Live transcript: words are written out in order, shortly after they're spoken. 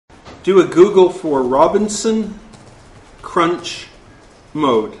Do a Google for Robinson crunch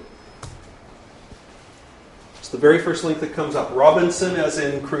mode. It's the very first link that comes up. Robinson as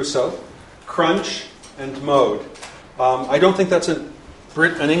in Crusoe, crunch and mode. I don't think that's an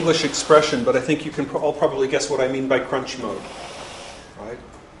English expression, but I think you can all probably guess what I mean by crunch mode. Right?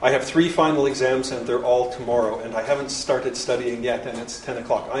 I have 3 final exams and they're all tomorrow, and I haven't started studying yet, and it's 10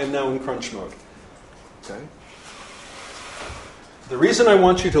 o'clock. I am now in crunch mode. Okay? The reason I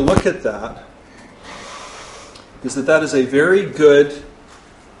want you to look at that is that is a very good,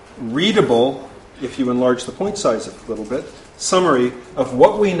 readable, if you enlarge the point size a little bit, summary of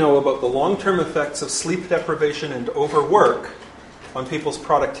what we know about the long-term effects of sleep deprivation and overwork on people's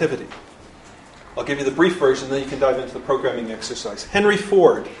productivity. I'll give you the brief version, then you can dive into the programming exercise. Henry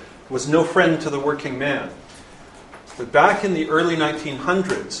Ford was no friend to the working man. But back in the early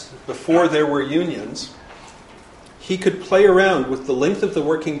 1900s, before there were unions, he could play around with the length of the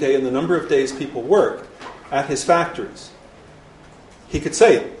working day and the number of days people worked at his factories. He could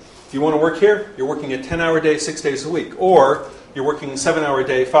say, if you want to work here, you're working a 10-hour day, 6 days a week. Or you're working a 7-hour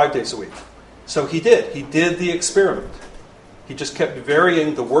day, 5 days a week. So he did. He did the experiment. He just kept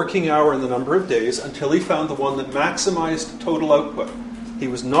varying the working hour and the number of days until he found the one that maximized total output. He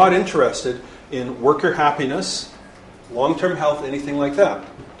was not interested in worker happiness, long-term health, anything like that.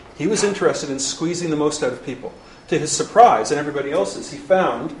 He was interested in squeezing the most out of people. To his surprise, and everybody else's, he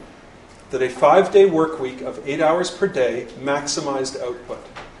found that a 5-day work week of 8 hours per day maximized output.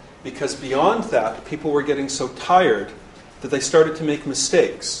 Because beyond that, people were getting so tired that they started to make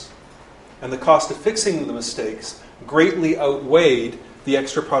mistakes. And the cost of fixing the mistakes greatly outweighed the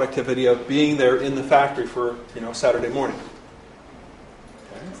extra productivity of being there in the factory for, Saturday morning.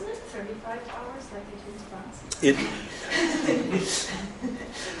 Okay. Isn't it 35 hours like it is class?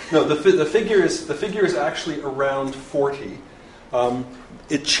 No, the figure is actually around 40.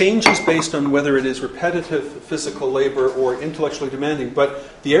 It changes based on whether it is repetitive physical labor or intellectually demanding,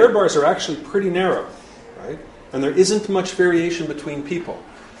 but the error bars are actually pretty narrow, right? And there isn't much variation between people.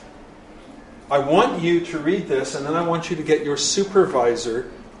 I want you to read this, and then I want you to get your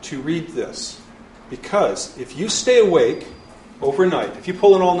supervisor to read this. Because if you stay awake overnight, if you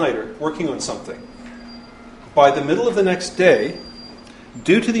pull an all-nighter working on something, by the middle of the next day,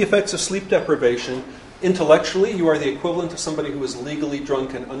 due to the effects of sleep deprivation, intellectually, you are the equivalent of somebody who is legally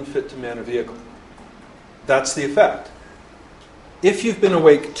drunk and unfit to man a vehicle. That's the effect. If you've been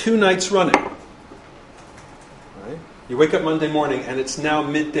awake 2 nights running, right, you wake up Monday morning and it's now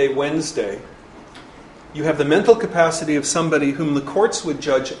midday Wednesday, you have the mental capacity of somebody whom the courts would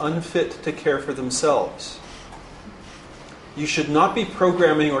judge unfit to care for themselves. You should not be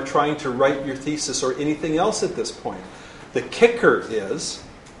programming or trying to write your thesis or anything else at this point. The kicker is,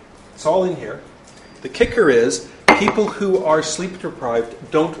 it's all in here, the kicker is people who are sleep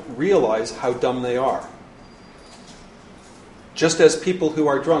deprived don't realize how dumb they are. Just as people who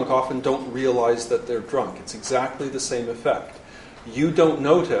are drunk often don't realize that they're drunk. It's exactly the same effect. You don't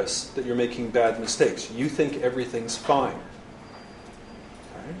notice that you're making bad mistakes. You think everything's fine.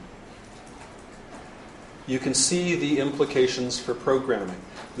 Okay? You can see the implications for programming.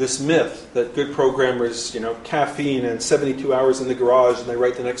 This myth that good programmers, caffeine and 72 hours in the garage and they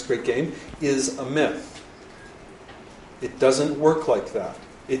write the next great game is a myth. It doesn't work like that.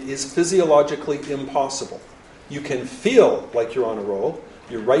 It is physiologically impossible. You can feel like you're on a roll.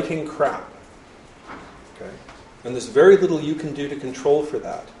 You're writing crap. Okay? And there's very little you can do to control for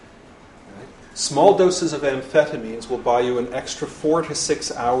that. Right? Small doses of amphetamines will buy you an extra 4 to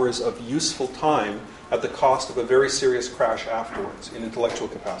 6 hours of useful time at the cost of a very serious crash afterwards in intellectual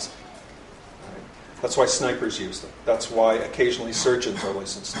capacity. Right? That's why snipers use them. That's why occasionally surgeons are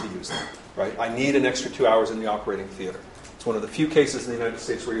licensed to use them. Right? I need an extra 2 hours in the operating theater. It's one of the few cases in the United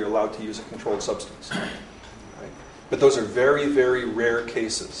States where you're allowed to use a controlled substance. Right? But those are very, very rare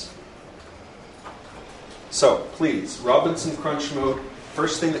cases. So, please, Robinson Crunch mode,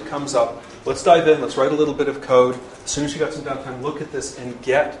 first thing that comes up. Let's dive in. Let's write a little bit of code. As soon as you got some downtime, look at this and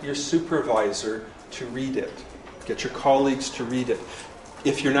get your supervisor to read it. Get your colleagues to read it.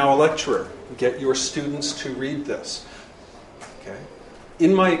 If you're now a lecturer, get your students to read this. Okay?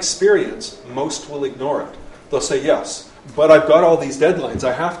 In my experience, most will ignore it. They'll say, yes, but I've got all these deadlines.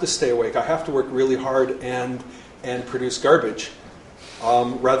 I have to stay awake. I have to work really hard and produce garbage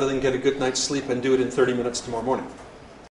rather than get a good night's sleep and do it in 30 minutes tomorrow morning.